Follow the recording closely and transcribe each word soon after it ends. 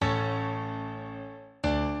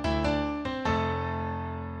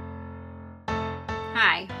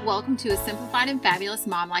Hi, welcome to a Simplified and Fabulous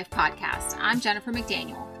Mom Life podcast. I'm Jennifer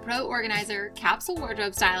McDaniel, pro organizer, capsule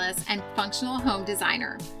wardrobe stylist, and functional home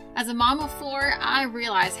designer. As a mom of four, I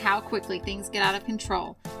realize how quickly things get out of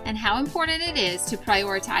control and how important it is to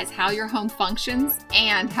prioritize how your home functions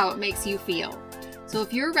and how it makes you feel. So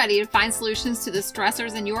if you're ready to find solutions to the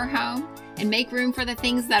stressors in your home and make room for the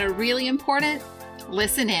things that are really important,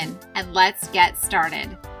 listen in and let's get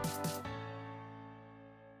started.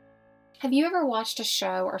 Have you ever watched a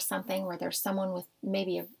show or something where there's someone with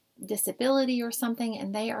maybe a disability or something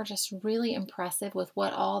and they are just really impressive with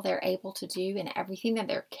what all they're able to do and everything that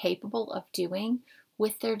they're capable of doing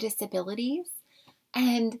with their disabilities?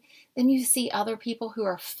 And then you see other people who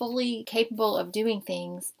are fully capable of doing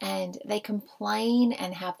things and they complain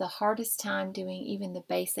and have the hardest time doing even the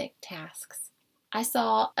basic tasks. I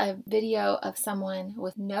saw a video of someone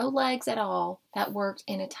with no legs at all that worked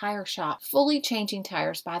in a tire shop, fully changing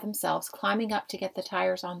tires by themselves, climbing up to get the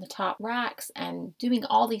tires on the top racks and doing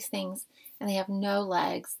all these things, and they have no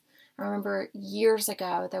legs. I remember years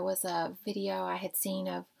ago there was a video I had seen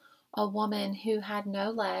of a woman who had no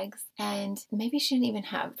legs and maybe she didn't even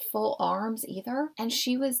have full arms either. And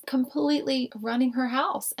she was completely running her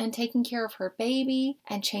house and taking care of her baby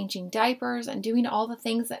and changing diapers and doing all the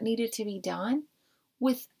things that needed to be done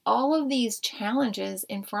with all of these challenges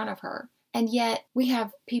in front of her. And yet we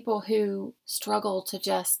have people who struggle to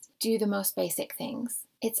just do the most basic things.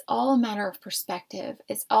 It's all a matter of perspective.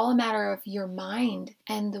 It's all a matter of your mind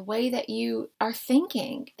and the way that you are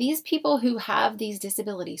thinking. These people who have these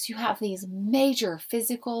disabilities, who have these major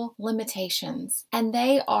physical limitations, and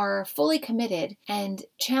they are fully committed and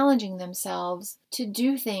challenging themselves to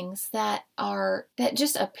do things that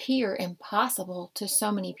just appear impossible to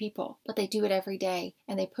so many people, but they do it every day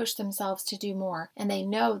and they push themselves to do more, and they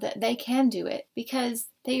know that they can do it because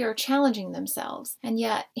they are challenging themselves. And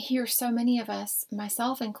yet here so many of us,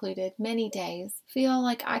 myself included, many days feel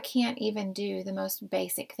like I can't even do the most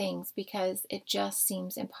basic things because it just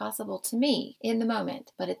seems impossible to me in the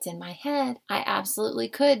moment. But it's in my head. I absolutely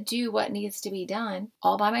could do what needs to be done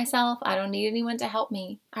all by myself. I don't need anyone to help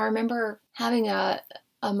me. I remember having a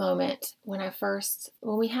moment when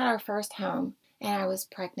we had our first home and I was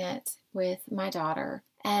pregnant with my daughter,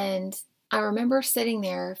 and I remember sitting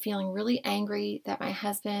there feeling really angry that my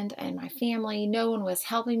husband and my family, no one was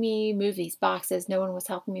helping me move these boxes. No one was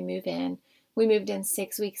helping me move in. We moved in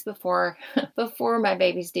 6 weeks before my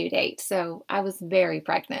baby's due date. So I was very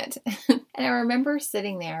pregnant. And I remember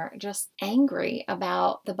sitting there just angry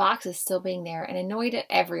about the boxes still being there and annoyed at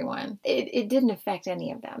everyone. It didn't affect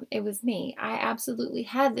any of them. It was me. I absolutely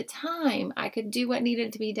had the time. I could do what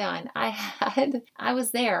needed to be done. I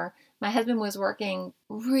was there. My husband was working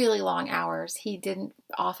really long hours. He didn't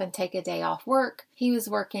often take a day off work. He was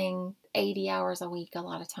working 80 hours a week a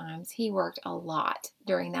lot of times. He worked a lot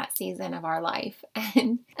during that season of our life.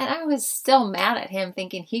 And I was still mad at him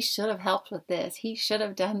thinking he should have helped with this. He should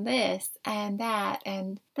have done this and that.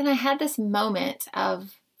 And then I had this moment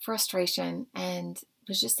of frustration and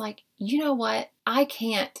was just like, you know what? I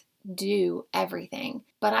can't do everything,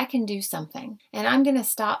 but I can do something. And I'm going to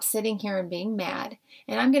stop sitting here and being mad.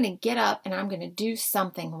 And I'm going to get up and I'm going to do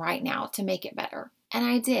something right now to make it better. And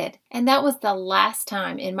I did. And that was the last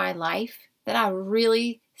time in my life that I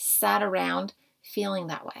really sat around feeling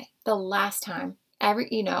that way. The last time.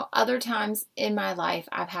 Other times in my life,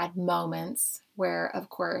 I've had moments where, of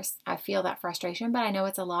course, I feel that frustration, but I know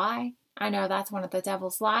it's a lie. I know that's one of the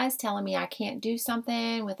devil's lies telling me I can't do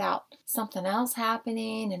something without something else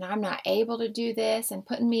happening and I'm not able to do this and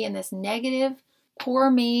putting me in this negative,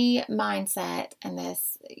 poor me mindset and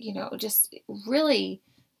this, just really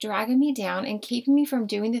dragging me down and keeping me from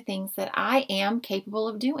doing the things that I am capable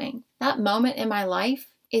of doing. That moment in my life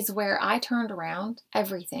is where I turned around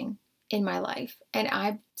everything in my life and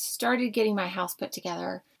I started getting my house put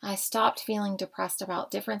together. I stopped feeling depressed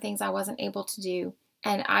about different things I wasn't able to do.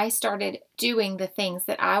 And I started doing the things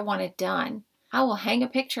that I wanted done. I will hang a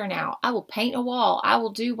picture now. I will paint a wall. I will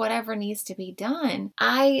do whatever needs to be done.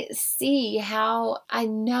 I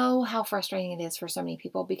know how frustrating it is for so many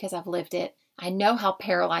people because I've lived it. I know how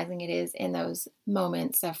paralyzing it is in those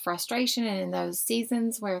moments of frustration and in those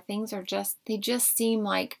seasons where things they just seem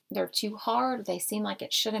like they're too hard. They seem like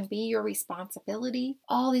it shouldn't be your responsibility.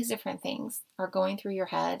 All these different things are going through your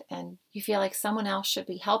head and you feel like someone else should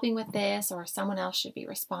be helping with this or someone else should be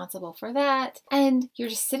responsible for that. And you're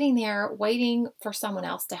just sitting there waiting for someone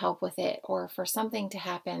else to help with it or for something to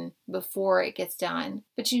happen before it gets done.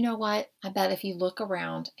 But you know what? I bet if you look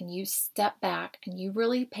around and you step back and you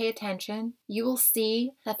really pay attention, you will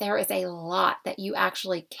see that there is a lot that you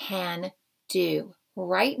actually can do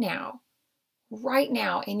right now, right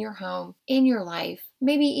now in your home, in your life.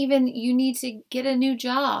 Maybe even you need to get a new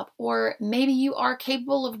job, or maybe you are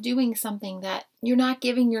capable of doing something that you're not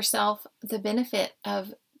giving yourself the benefit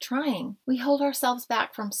of trying. We hold ourselves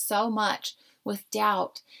back from so much with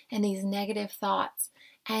doubt and these negative thoughts,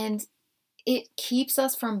 and it keeps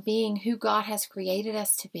us from being who God has created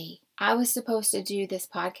us to be. I was supposed to do this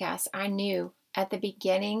podcast, I knew, at the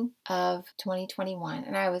beginning of 2021,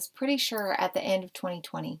 and I was pretty sure at the end of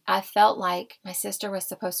 2020. I felt like my sister was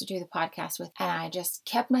supposed to do the podcast with, and I just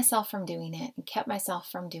kept myself from doing it and kept myself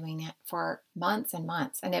from doing it for months and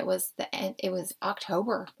months. And it was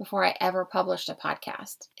October before I ever published a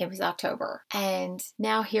podcast. It was October. And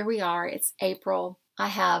now here we are. It's April. I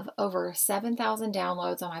have over 7,000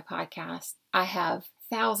 downloads on my podcast. I have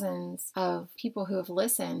thousands of people who have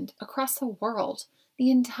listened across the world, the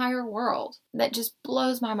entire world. That just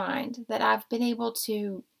blows my mind that I've been able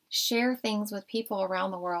to share things with people around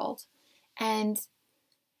the world. And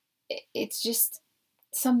it's just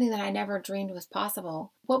something that I never dreamed was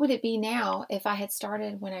possible. What would it be now if I had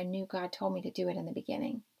started when I knew God told me to do it in the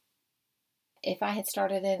beginning? If I had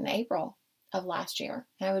started it in April of last year,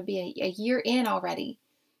 I would be a year in already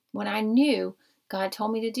when I knew God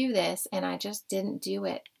told me to do this, and I just didn't do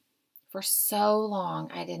it. For so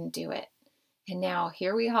long, I didn't do it. And now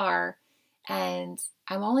here we are, and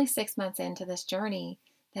I'm only 6 months into this journey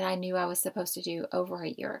that I knew I was supposed to do over a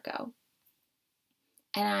year ago.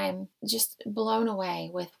 And I'm just blown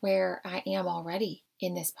away with where I am already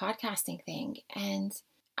in this podcasting thing. And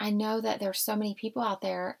I know that there's so many people out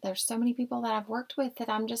there. There's so many people that I've worked with that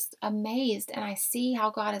I'm just amazed. And I see how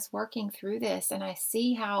God is working through this. And I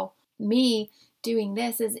see how me doing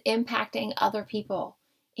this is impacting other people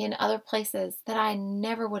in other places that I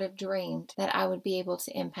never would have dreamed that I would be able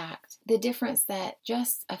to impact. The difference that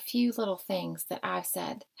just a few little things that I've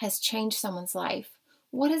said has changed someone's life.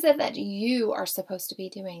 What is it that you are supposed to be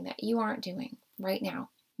doing that you aren't doing right now?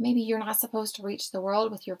 Maybe you're not supposed to reach the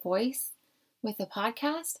world with your voice, with a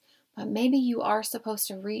podcast, but maybe you are supposed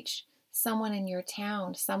to reach someone in your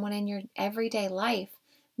town, someone in your everyday life.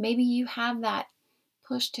 Maybe you have that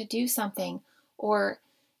push to do something, or,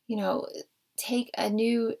 take a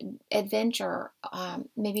new adventure,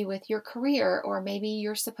 maybe with your career, or maybe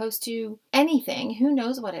you're supposed to anything. Who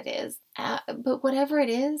knows what it is? But whatever it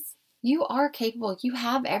is, you are capable. You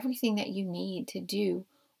have everything that you need to do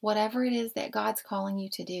whatever it is that God's calling you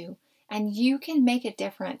to do. And you can make a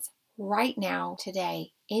difference right now,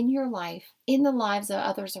 today, in your life, in the lives of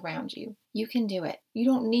others around you. You can do it. You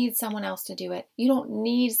don't need someone else to do it. You don't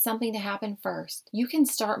need something to happen first. You can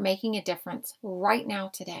start making a difference right now,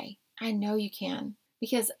 today. I know you can,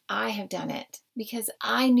 because I have done it, because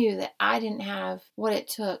I knew that I didn't have what it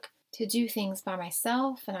took to do things by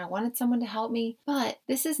myself, and I wanted someone to help me. But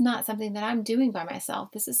this is not something that I'm doing by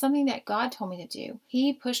myself. This is something that God told me to do.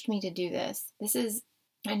 He pushed me to do this.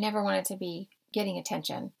 I never wanted to be getting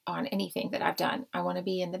attention on anything that I've done. I want to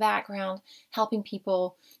be in the background, helping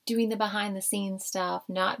people, doing the behind the scenes stuff,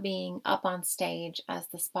 not being up on stage as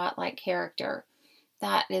the spotlight character.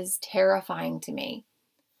 That is terrifying to me.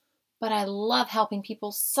 But I love helping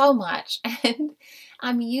people so much, and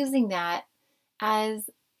I'm using that as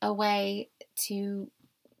a way to,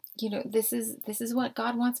 this is what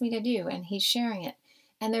God wants me to do, and He's sharing it.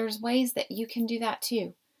 And there's ways that you can do that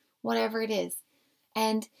too, whatever it is.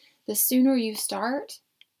 And the sooner you start,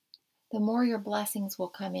 the more your blessings will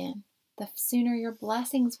come in. The sooner your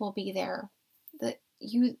blessings will be there.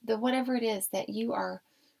 The whatever it is that you are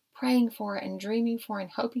praying for and dreaming for and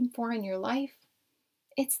hoping for in your life,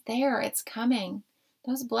 it's there. It's coming.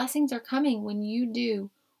 Those blessings are coming when you do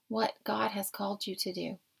what God has called you to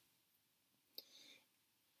do.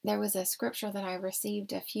 There was a scripture that I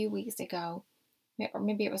received a few weeks ago, or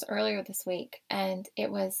maybe it was earlier this week, and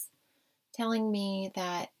it was telling me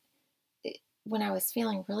that when I was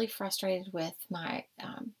feeling really frustrated with my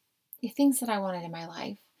the things that I wanted in my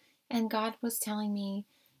life, and God was telling me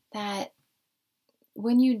that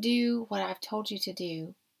when you do what I've told you to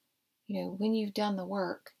do, when you've done the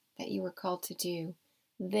work that you were called to do,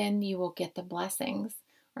 then you will get the blessings,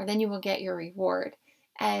 or then you will get your reward.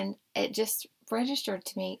 And it just registered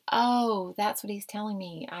to me, oh, that's what He's telling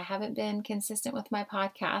me. I haven't been consistent with my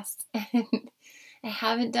podcast, and I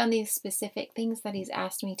haven't done these specific things that He's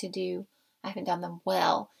asked me to do. I haven't done them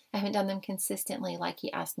well. I haven't done them consistently like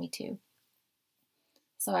He asked me to.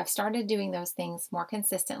 So I've started doing those things more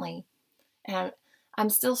consistently, and I'm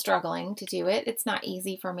still struggling to do it. It's not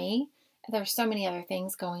easy for me. There's so many other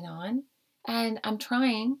things going on, and I'm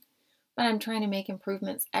trying, but I'm trying to make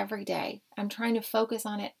improvements every day. I'm trying to focus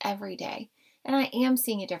on it every day, and I am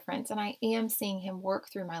seeing a difference, and I am seeing Him work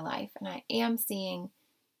through my life, and I am seeing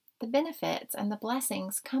the benefits and the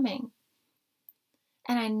blessings coming.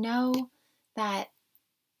 And I know that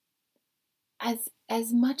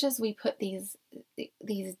as much as we put these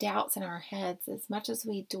doubts in our heads, as much as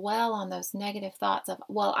we dwell on those negative thoughts of,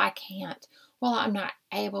 well, I can't, well, I'm not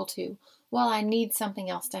able to, well, I need something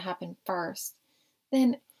else to happen first,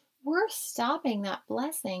 then we're stopping that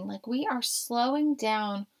blessing. Like, we are slowing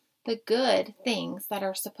down the good things that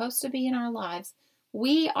are supposed to be in our lives.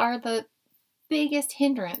 We are the biggest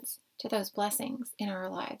hindrance to those blessings in our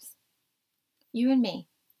lives. You and me,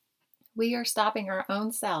 we are stopping our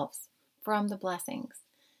own selves from the blessings.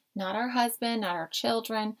 Not our husband, not our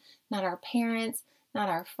children, not our parents, not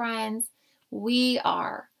our friends. We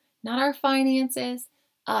are. Not our finances,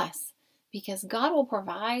 us. Because God will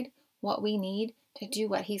provide what we need to do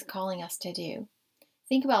what He's calling us to do.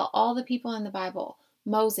 Think about all the people in the Bible.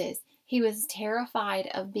 Moses, he was terrified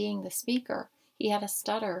of being the speaker. He had a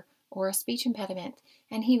stutter or a speech impediment,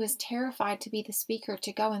 and he was terrified to be the speaker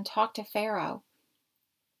to go and talk to Pharaoh.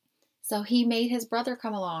 So he made his brother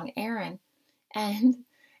come along, Aaron, and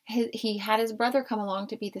he had his brother come along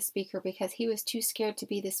to be the speaker because he was too scared to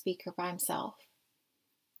be the speaker by himself.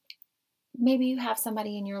 Maybe you have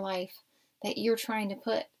somebody in your life that you're trying to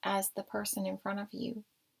put as the person in front of you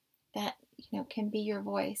that, can be your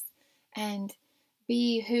voice and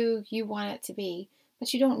be who you want it to be,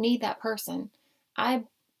 but you don't need that person. I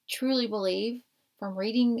truly believe, from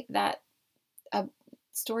reading that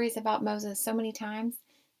stories about Moses so many times,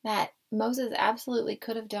 that Moses absolutely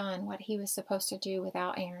could have done what he was supposed to do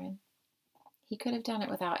without Aaron. He could have done it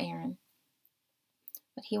without Aaron,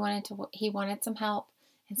 but he wanted some help,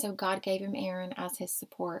 and so God gave him Aaron as his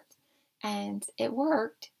support, and it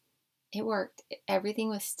worked. It worked. Everything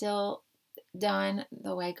was still done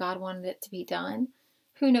the way God wanted it to be done.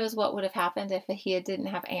 Who knows what would have happened if he didn't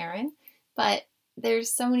have Aaron? But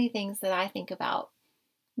there's so many things that I think about.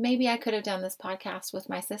 Maybe I could have done this podcast with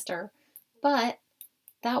my sister, but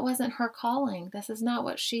that wasn't her calling. This is not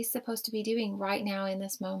what she's supposed to be doing right now in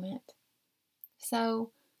this moment.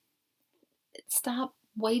 So stop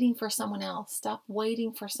waiting for someone else. Stop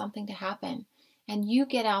waiting for something to happen. And you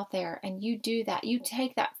get out there and you do that. You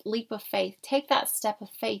take that leap of faith. Take that step of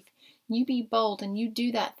faith. You be bold and you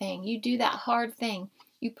do that thing. You do that hard thing.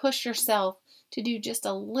 You push yourself to do just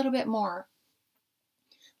a little bit more.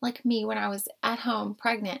 Like me when I was at home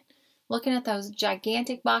pregnant, looking at those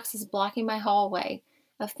gigantic boxes blocking my hallway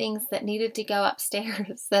of things that needed to go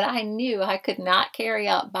upstairs that I knew I could not carry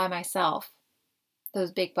up by myself,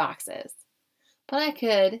 those big boxes. But I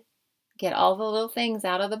could get all the little things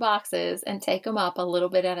out of the boxes and take them up a little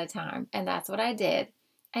bit at a time. And that's what I did.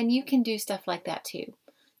 And you can do stuff like that too.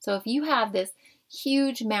 So if you have this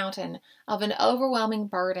huge mountain of an overwhelming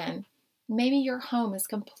burden, maybe your home is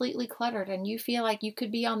completely cluttered and you feel like you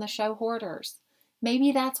could be on the show Hoarders.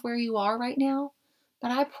 Maybe that's where you are right now.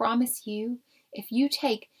 But I promise you, if you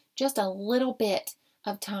take just a little bit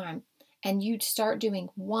of time and you start doing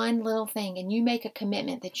one little thing and you make a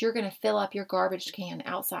commitment that you're going to fill up your garbage can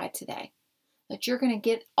outside today, that you're going to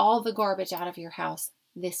get all the garbage out of your house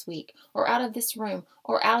this week, or out of this room,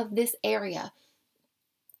 or out of this area,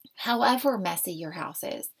 however messy your house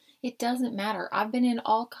is, it doesn't matter. I've been in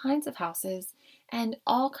all kinds of houses and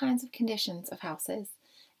all kinds of conditions of houses,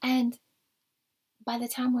 and by the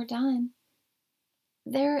time we're done,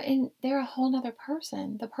 they're a whole nother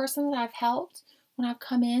person. The person that I've helped when I've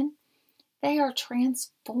come in, they are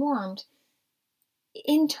transformed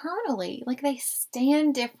internally. Like, they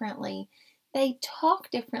stand differently, they talk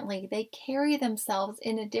differently, they carry themselves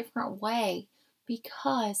in a different way,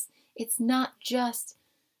 because it's not just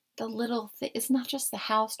the little thing, it's not just the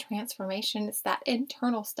house transformation, it's that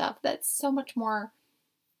internal stuff that's so much more.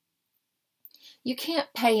 You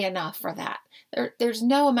can't pay enough for that. There's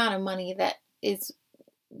no amount of money that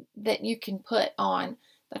you can put on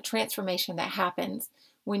the transformation that happens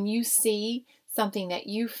when you see something that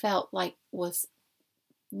you felt like was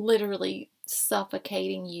literally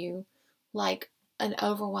suffocating you, like an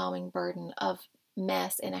overwhelming burden of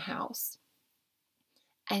mess in a house.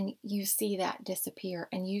 And you see that disappear,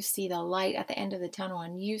 and you see the light at the end of the tunnel,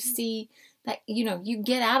 and you see that, you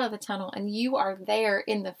get out of the tunnel and you are there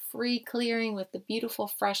in the free clearing with the beautiful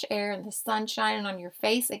fresh air and the sun shining on your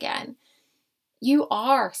face again. You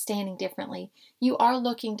are standing differently. You are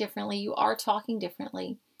looking differently. You are talking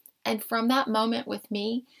differently. And from that moment with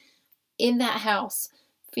me in that house,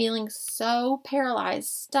 feeling so paralyzed,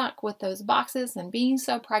 stuck with those boxes and being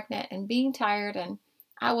so pregnant and being tired, and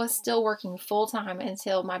I was still working full time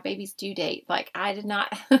until my baby's due date. Like, I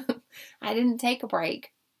didn't take a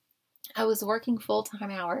break. I was working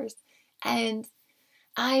full-time hours, and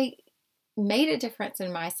I made a difference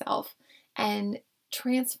in myself. And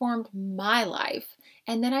transformed my life.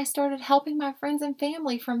 And then I started helping my friends and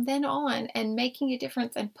family from then on and making a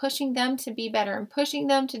difference and pushing them to be better and pushing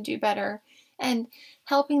them to do better and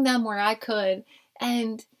helping them where I could.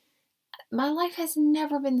 And my life has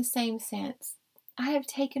never been the same since. I have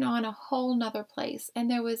taken on a whole nother place. And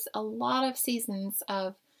there was a lot of seasons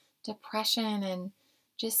of depression and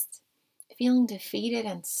just feeling defeated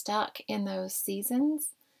and stuck in those seasons.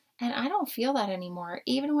 And I don't feel that anymore.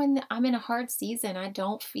 Even when I'm in a hard season, I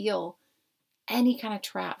don't feel any kind of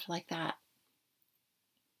trapped like that.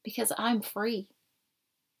 Because I'm free.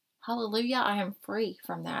 Hallelujah, I am free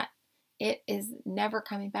from that. It is never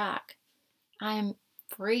coming back. I am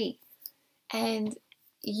free. And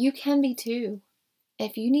you can be too.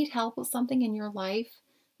 If you need help with something in your life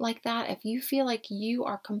like that, if you feel like you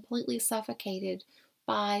are completely suffocated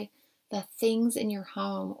by the things in your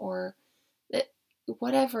home or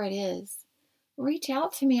whatever it is, reach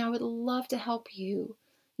out to me. I would love to help you.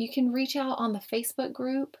 You can reach out on the Facebook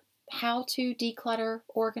group, How to Declutter,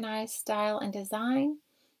 Organize, Style, and Design.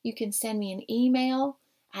 You can send me an email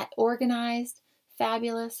at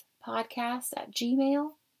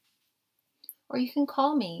organizedfabulouspodcast@gmail.com, or you can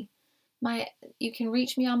call me. You can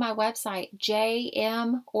reach me on my website,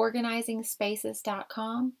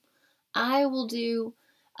 jmorganizingspaces.com. I will do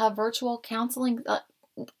a virtual counseling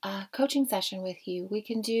coaching session with you. We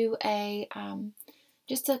can do an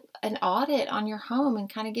audit on your home and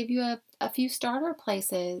kind of give you a few starter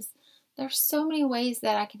places. There's so many ways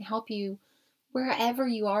that I can help you wherever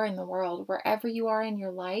you are in the world, wherever you are in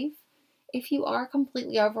your life. If you are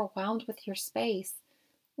completely overwhelmed with your space,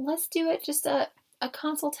 let's do it just a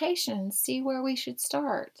consultation, see where we should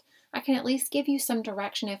start. I can at least give you some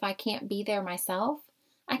direction if I can't be there myself.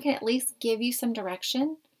 I can at least give you some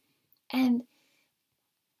direction and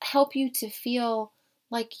help you to feel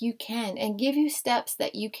like you can and give you steps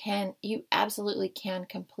that you absolutely can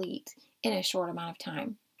complete in a short amount of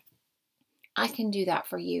time. I can do that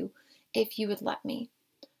for you if you would let me.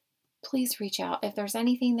 Please reach out. If there's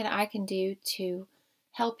anything that I can do to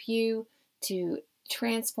help you to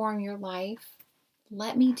transform your life,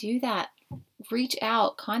 let me do that. Reach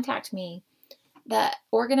out, contact me. The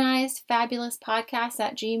Organized Fabulous Podcast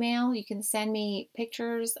at Gmail. You can send me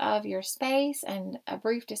pictures of your space and a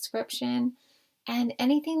brief description and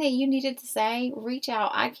anything that you needed to say. Reach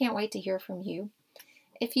out. I can't wait to hear from you.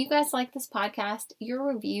 If you guys like this podcast, your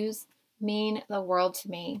reviews mean the world to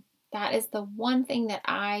me. That is the one thing that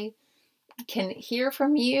I can hear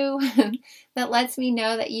from you that lets me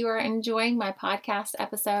know that you are enjoying my podcast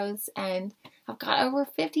episodes. And I've got over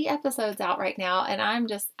 50 episodes out right now, and I'm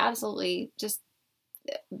just absolutely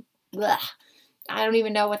blech. I don't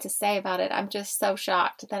even know what to say about it. I'm just so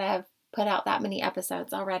shocked that I have put out that many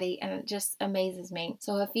episodes already, and it just amazes me.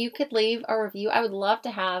 So if you could leave a review, I would love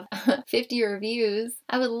to have 50 reviews.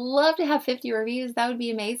 I would love to have 50 reviews. That would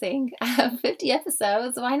be amazing. I have 50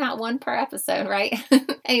 episodes. Why not one per episode, right?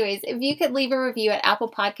 Anyways, if you could leave a review at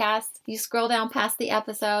Apple Podcasts, you scroll down past the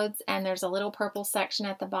episodes and there's a little purple section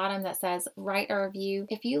at the bottom that says write a review.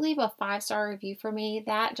 If you leave a 5-star review for me,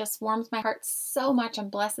 that just warms my heart so much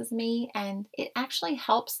and blesses me. And it actually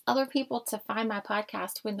helps other people to find my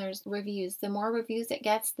podcast when there's reviews. The more reviews it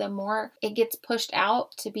gets, the more it gets pushed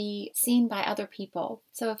out to be seen by other people.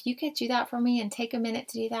 So if you could do that for me and take a minute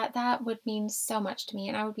to do that, that would mean so much to me,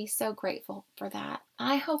 and I would be so grateful for that.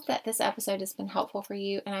 I hope that this episode has been helpful for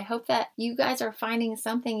you, and I hope that you guys are finding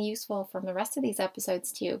something useful from the rest of these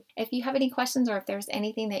episodes too. If you have any questions, or if there's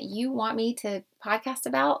anything that you want me to podcast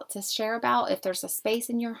about, to share about, if there's a space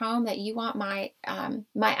in your home that you want my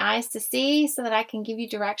eyes to see so that I can give you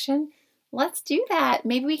direction, let's do that.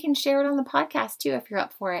 Maybe we can share it on the podcast too if you're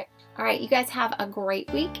up for it. All right, you guys have a great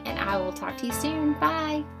week, and I will talk to you soon.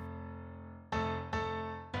 Bye.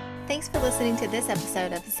 Thanks for listening to this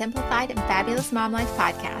episode of the Simplified and Fabulous Mom Life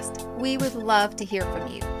podcast. We would love to hear from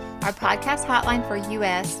you. Our podcast hotline for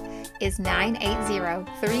US is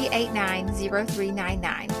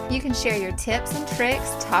 980-389-0399. You can share your tips and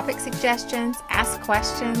tricks, topic suggestions, ask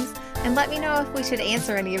questions, and let me know if we should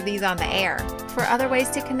answer any of these on the air. For other ways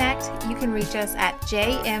to connect, you can reach us at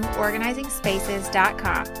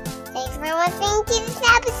jmorganizingspaces.com. Thanks for listening to this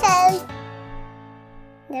episode.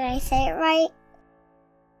 Did I say it right?